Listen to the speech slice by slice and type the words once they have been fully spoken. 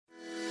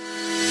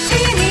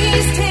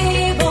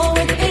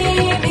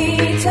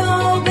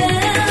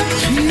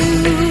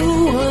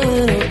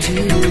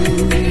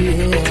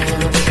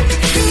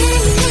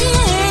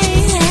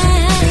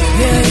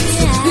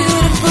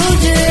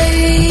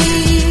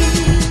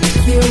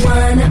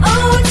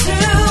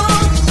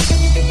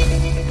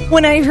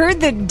When I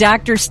heard that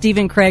Dr.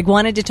 Stephen Craig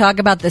wanted to talk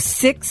about the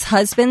 6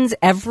 husbands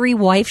every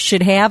wife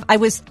should have, I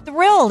was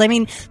thrilled. I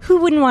mean,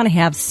 who wouldn't want to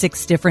have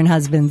 6 different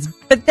husbands?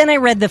 But then I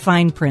read the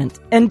fine print.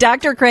 And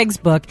Dr. Craig's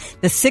book,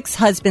 The 6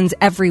 Husbands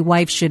Every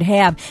Wife Should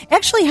Have,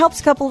 actually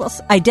helps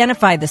couples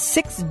identify the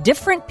 6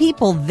 different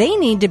people they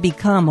need to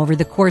become over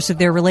the course of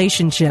their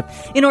relationship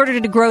in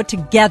order to grow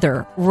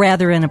together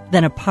rather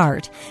than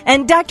apart.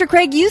 And Dr.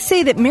 Craig, you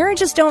say that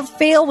marriages don't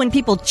fail when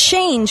people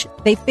change,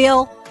 they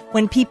fail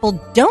when people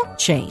don't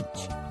change.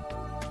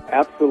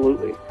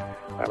 Absolutely.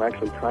 I'm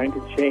actually trying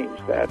to change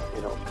that,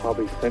 it's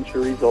probably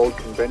centuries-old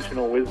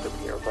conventional wisdom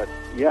here. But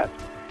yes,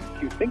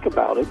 if you think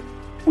about it,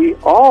 we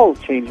all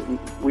change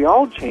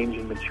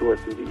and mature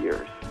through the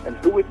years. And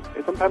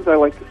sometimes I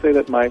like to say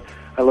that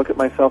I look at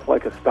myself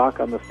like a stock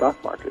on the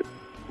stock market.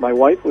 My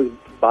wife was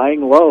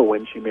buying low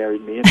when she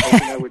married me and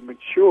hoping I would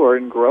mature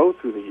and grow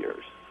through the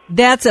years.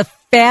 That's a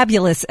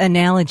fabulous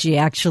analogy,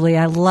 actually.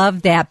 I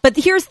love that. But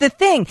here's the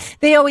thing.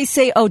 They always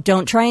say, oh,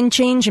 don't try and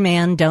change a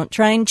man. Don't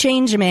try and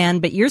change a man.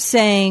 But you're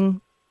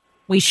saying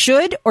we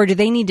should, or do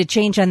they need to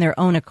change on their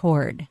own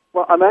accord?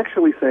 Well, I'm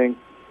actually saying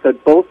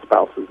that both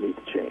spouses need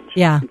to change.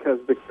 Yeah. Because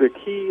the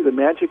key, the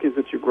magic is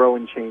that you grow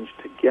and change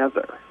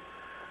together.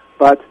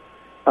 But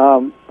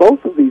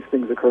both of these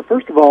things occur.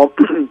 First of all,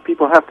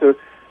 people have to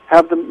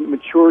have the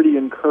maturity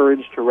and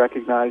courage to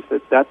recognize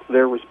that that's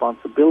their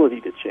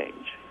responsibility to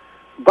change.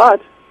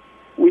 But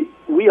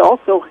we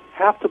also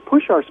have to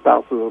push our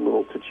spouses a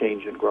little to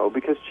change and grow,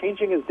 because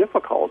changing is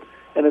difficult,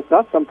 and it's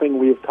not something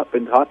we have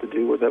been taught to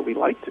do or that we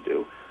like to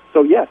do.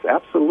 So yes,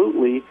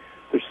 absolutely,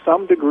 there's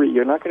some degree.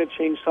 You're not going to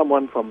change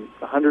someone from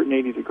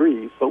 180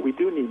 degrees, but we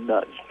do need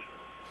nudged.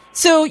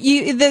 So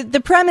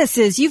the premise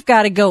is you've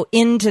got to go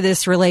into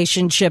this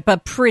relationship a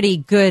pretty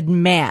good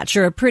match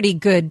or a pretty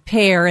good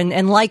pair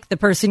and like the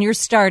person you're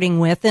starting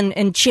with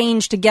and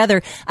change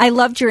together. I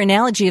loved your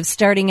analogy of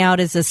starting out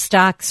as a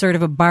stock, sort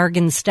of a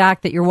bargain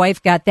stock that your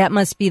wife got. That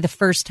must be the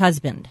first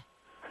husband.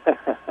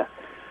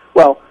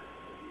 Well,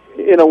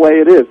 in a way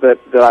it is that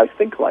I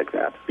think like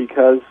that,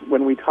 because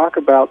when we talk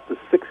about the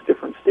 6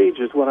 different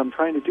stages, what I'm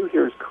trying to do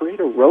here is create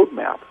a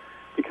roadmap,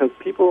 because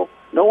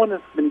no one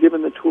has been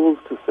given the tools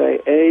to say,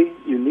 A,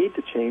 you need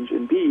to change,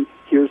 and B,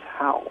 here's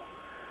how.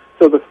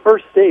 So the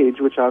first stage,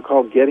 which I'll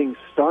call getting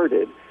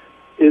started,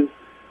 is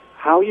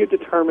how you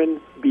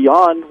determine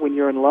beyond when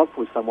you're in love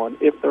with someone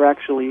if they're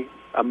actually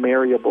a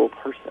marryable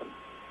person.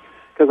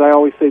 Because I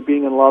always say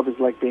being in love is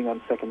like being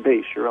on second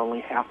base. You're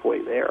only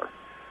halfway there.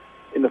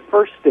 In the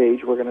first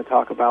stage, we're going to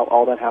talk about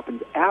all that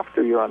happens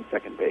after you're on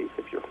second base.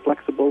 If you're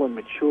flexible and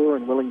mature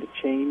and willing to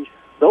change,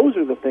 those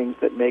are the things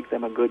that make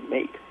them a good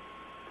mate.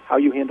 How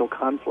you handle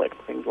conflict,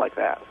 things like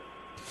that.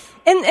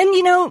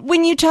 And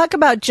when you talk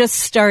about just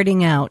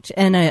starting out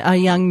and a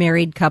young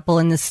married couple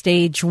in the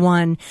stage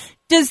 1,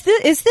 is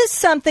this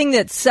something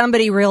that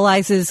somebody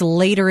realizes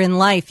later in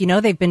life?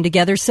 They've been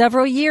together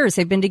several years,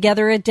 they've been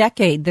together a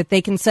decade, that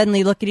they can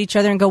suddenly look at each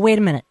other and go, wait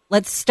a minute,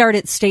 let's start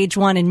at stage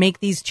 1 and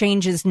make these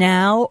changes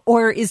now?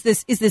 Or is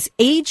this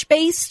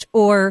age-based,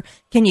 or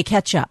can you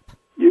catch up?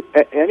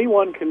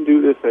 Anyone can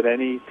do this at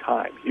any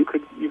time. You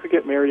could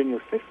get married in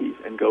your 50s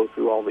and go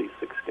through all these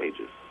 6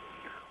 stages.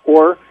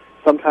 Or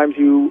sometimes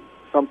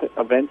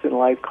events in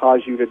life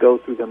cause you to go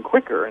through them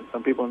quicker, and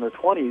some people in their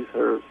 20s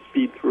are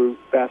speed through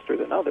faster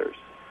than others.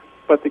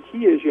 But the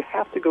key is you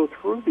have to go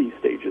through these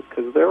stages,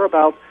 because they're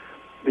about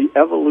the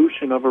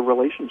evolution of a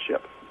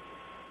relationship.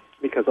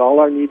 Because all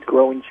our needs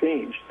grow and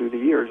change through the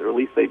years, or at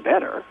least they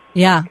better.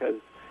 Yeah. Because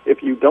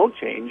if you don't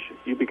change,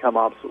 you become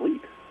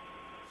obsolete.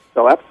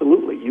 So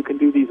absolutely, you can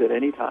do these at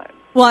any time.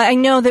 Well, I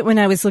know that when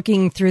I was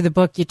looking through the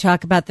book, you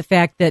talk about the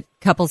fact that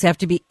couples have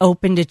to be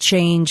open to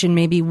change, and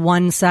maybe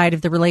one side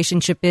of the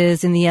relationship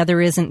is and the other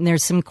isn't, and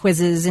there's some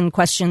quizzes and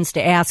questions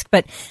to ask.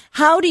 But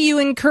how do you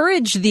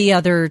encourage the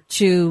other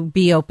to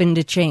be open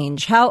to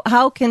change?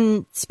 How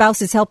can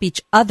spouses help each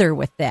other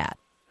with that?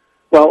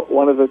 Well,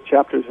 one of the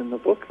chapters in the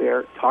book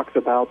there talks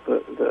about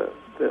the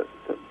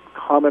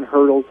common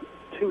hurdles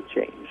to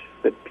change,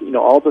 that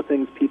all the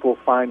things people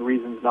find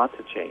reasons not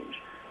to change.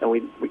 And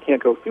we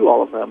can't go through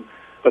all of them,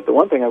 but the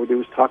one thing I would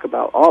do is talk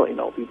about all,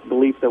 the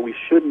belief that we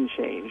shouldn't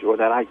change or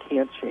that I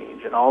can't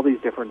change and all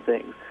these different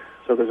things.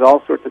 So there's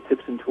all sorts of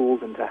tips and tools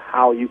into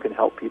how you can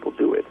help people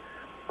do it.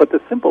 But the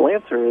simple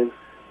answer is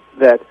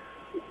that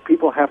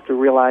people have to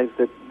realize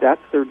that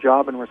that's their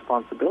job and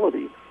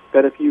responsibility,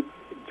 that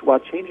while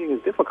changing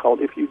is difficult,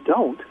 if you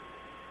don't,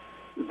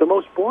 the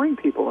most boring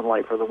people in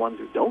life are the ones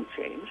who don't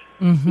change.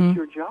 Mm-hmm. It's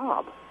your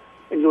job.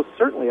 And you'll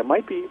certainly, it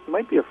might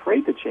be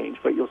afraid to change,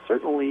 but you'll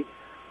certainly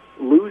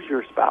lose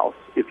your spouse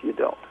if you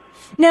don't.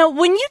 Now,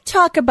 when you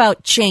talk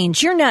about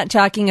change, you're not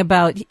talking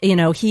about,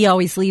 he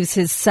always leaves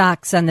his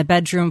socks on the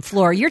bedroom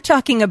floor. You're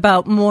talking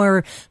about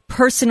more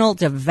personal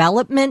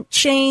development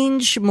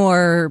change,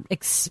 more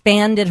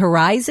expanded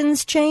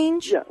horizons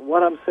change? Yeah,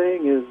 what I'm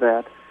saying is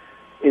that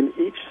in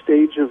each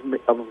stage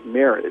of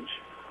marriage,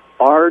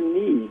 our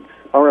needs,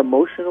 our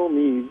emotional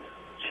needs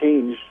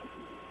change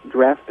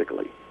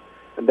drastically.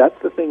 And that's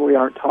the thing we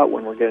aren't taught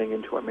when we're getting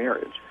into a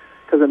marriage.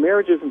 Because a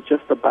marriage isn't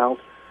just about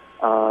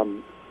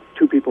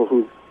two people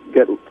who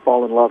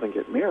fall in love and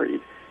get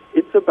married.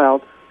 It's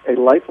about a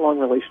lifelong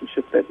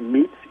relationship that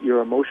meets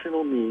your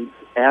emotional needs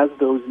as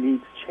those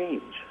needs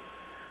change.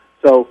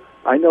 So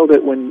I know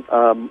that when,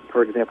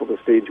 for example, the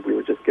stage we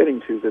were just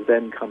getting to, the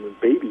then come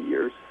baby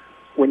years,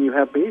 when you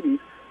have babies,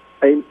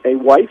 a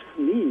wife's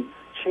needs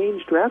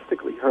change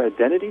drastically. Her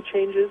identity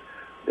changes,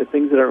 the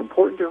things that are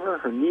important to her,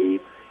 her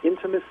needs,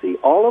 intimacy,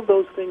 all of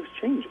those things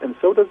change, and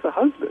so does the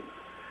husband.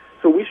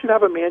 So we should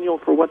have a manual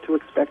for what to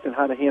expect and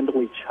how to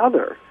handle each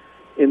other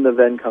in the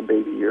then come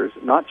baby years,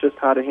 not just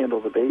how to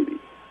handle the baby.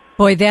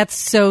 Boy, that's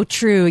so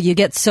true. You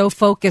get so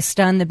focused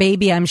on the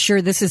baby. I'm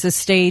sure this is a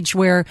stage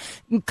where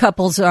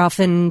couples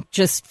often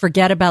just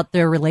forget about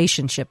their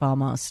relationship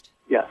almost.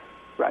 Yes,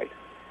 right.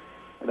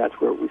 And that's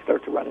where we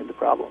start to run into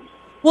problems.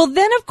 Well,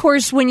 then, of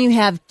course, when you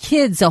have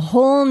kids, a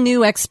whole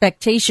new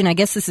expectation. I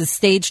guess this is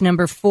stage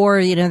number 4.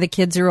 You know, the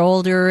kids are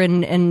older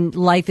and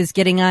life is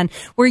getting on,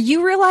 where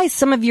you realize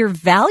some of your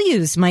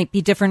values might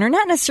be different, or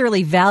not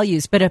necessarily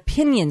values, but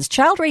opinions.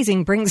 Child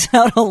raising brings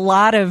out a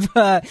lot of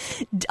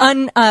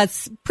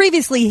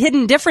previously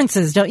hidden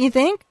differences, don't you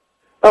think?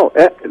 Oh,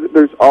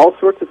 there's all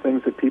sorts of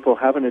things that people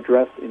haven't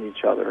addressed in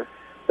each other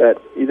that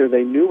either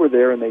they knew were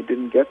there and they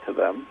didn't get to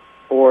them,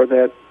 or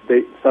that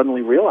they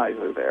suddenly realize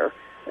they're there.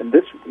 And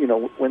this, you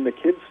know, when the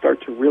kids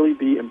start to really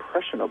be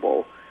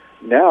impressionable,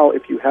 now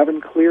if you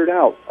haven't cleared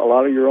out a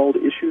lot of your old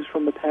issues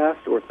from the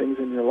past or things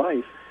in your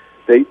life,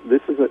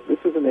 this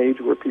is an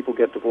age where people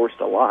get divorced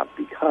a lot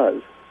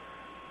because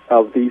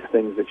of these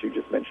things that you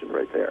just mentioned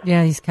right there.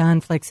 Yeah, these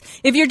conflicts.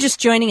 If you're just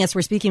joining us,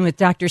 we're speaking with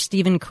Dr.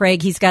 Stephen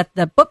Craig. He's got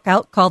the book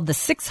out called The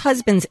 6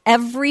 Husbands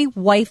Every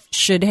Wife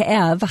Should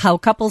Have, How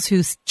Couples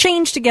Who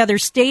Change Together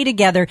Stay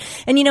Together.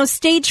 And, you know,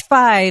 stage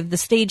 5, the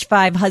stage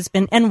 5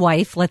 husband and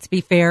wife, let's be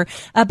fair,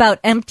 about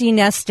empty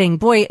nesting.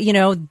 Boy, you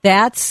know,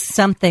 that's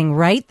something,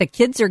 right? The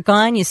kids are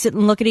gone. You sit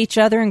and look at each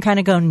other and kind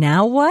of go,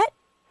 now what?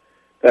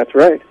 That's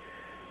right.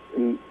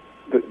 And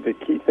the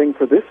key thing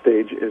for this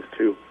stage is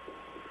to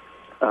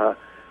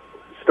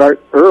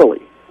start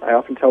early. I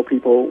often tell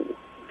people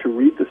to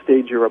read the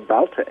stage you're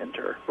about to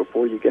enter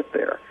before you get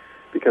there,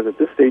 because at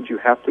this stage you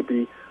have to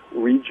be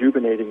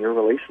rejuvenating your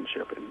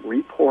relationship and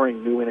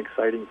repouring new and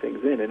exciting things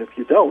in. And if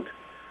you don't,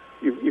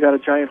 you've got a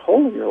giant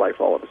hole in your life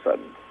all of a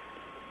sudden.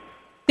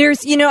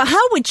 There's, you know,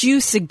 how would you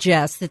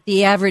suggest that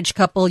the average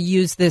couple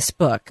use this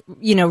book?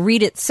 You know,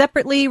 read it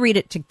separately, read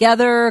it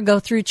together, go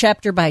through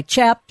chapter by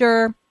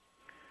chapter?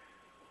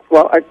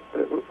 Well,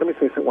 let me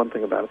say one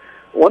thing about it.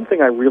 One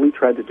thing I really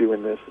tried to do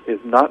in this is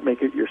not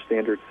make it your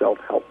standard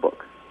self-help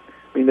book.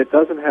 I mean, it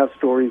doesn't have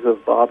stories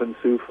of Bob and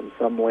Sue from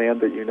some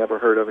land that you never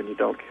heard of and you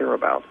don't care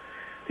about.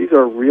 These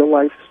are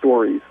real-life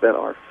stories that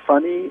are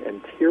funny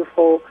and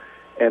tearful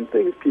and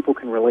things people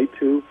can relate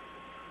to,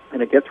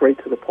 and it gets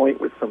right to the point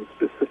with some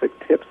specific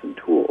tips and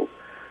tools.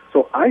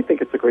 So I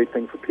think it's a great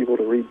thing for people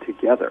to read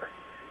together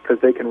because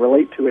they can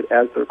relate to it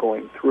as they're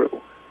going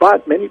through.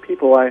 But many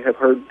people I have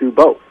heard do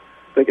both.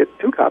 They get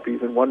 2 copies,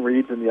 and one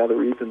reads and the other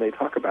reads, and they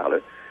talk about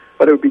it.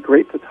 But it would be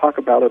great to talk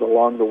about it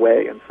along the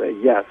way and say,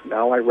 yes,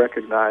 now I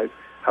recognize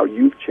how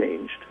you've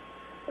changed,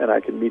 and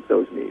I can meet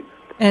those needs.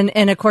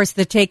 And of course,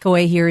 the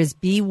takeaway here is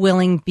be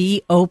willing,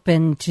 be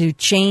open to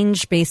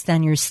change based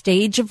on your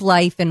stage of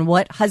life and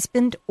what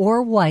husband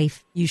or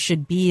wife you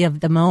should be of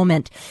the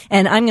moment.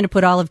 And I'm going to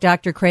put all of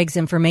Dr. Craig's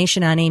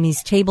information on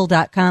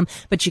amystable.com,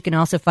 but you can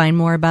also find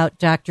more about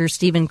Dr.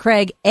 Stephen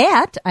Craig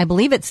at, I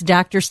believe it's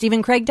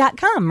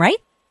drstephencraig.com, right?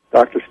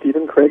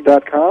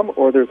 drstephencraig.com,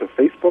 or there's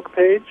a Facebook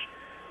page,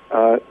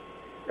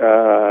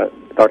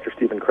 Dr.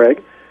 Stephen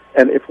Craig.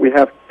 And if we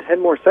have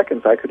 10 more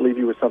seconds, I could leave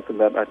you with something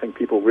that I think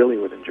people really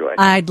would enjoy.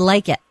 I'd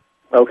like it.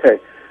 Okay.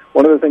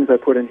 One of the things I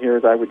put in here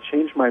is I would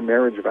change my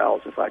marriage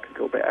vows if I could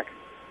go back,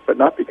 but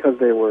not because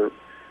there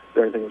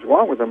anything was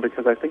wrong with them,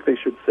 because I think they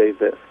should say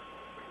this.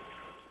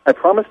 I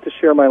promise to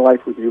share my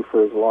life with you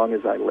for as long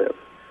as I live.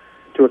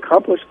 To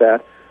accomplish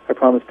that, I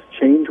promise to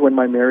change when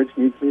my marriage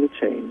needs me to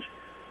change,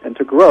 and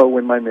to grow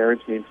when my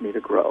marriage needs me to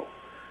grow.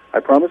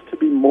 I promise to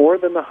be more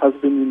than the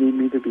husband you need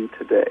me to be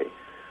today.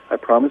 I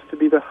promise to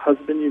be the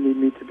husband you need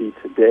me to be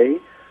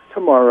today,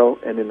 tomorrow,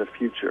 and in the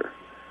future.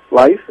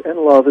 Life and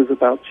love is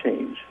about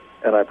change,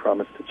 and I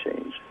promise to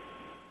change.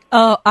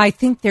 Oh, I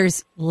think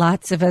there's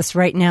lots of us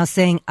right now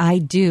saying, I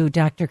do,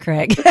 Dr.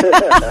 Craig.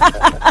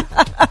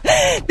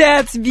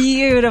 That's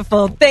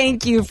beautiful.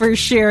 Thank you for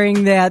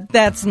sharing that.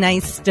 That's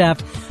nice stuff.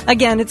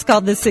 Again, it's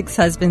called The 6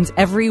 Husbands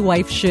Every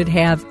Wife Should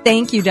Have.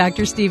 Thank you,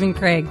 Dr. Stephen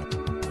Craig.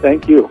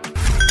 Thank you.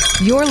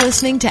 You're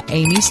listening to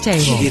Amy's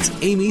Table. It's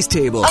Amy's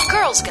Table. A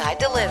Girl's Guide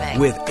to Living.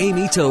 With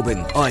Amy Tobin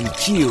on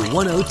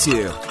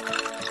Q102.